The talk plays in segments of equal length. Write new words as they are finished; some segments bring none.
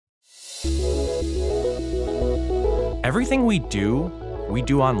Everything we do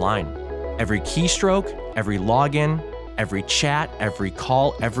online. Every keystroke, every login, every chat, every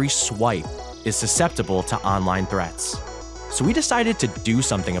call, every swipe is susceptible to online threats. So we decided to do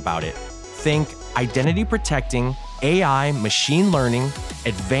something about it. Think identity protecting, AI, machine learning,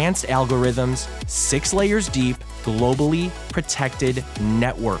 advanced algorithms, 6 layers deep, globally protected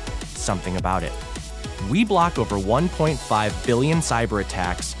network. Something about it. We block over 1.5 billion cyber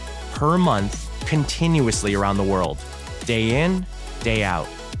attacks per month continuously around the world, day in, day out.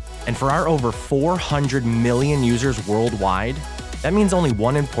 And for our over 400 million users worldwide, that means only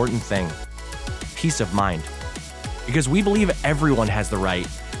one important thing: peace of mind. Because we believe everyone has the right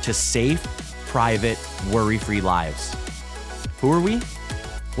to safe, private, worry-free lives. Who are we?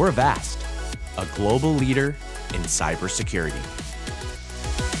 We're Avast, a global leader in cybersecurity.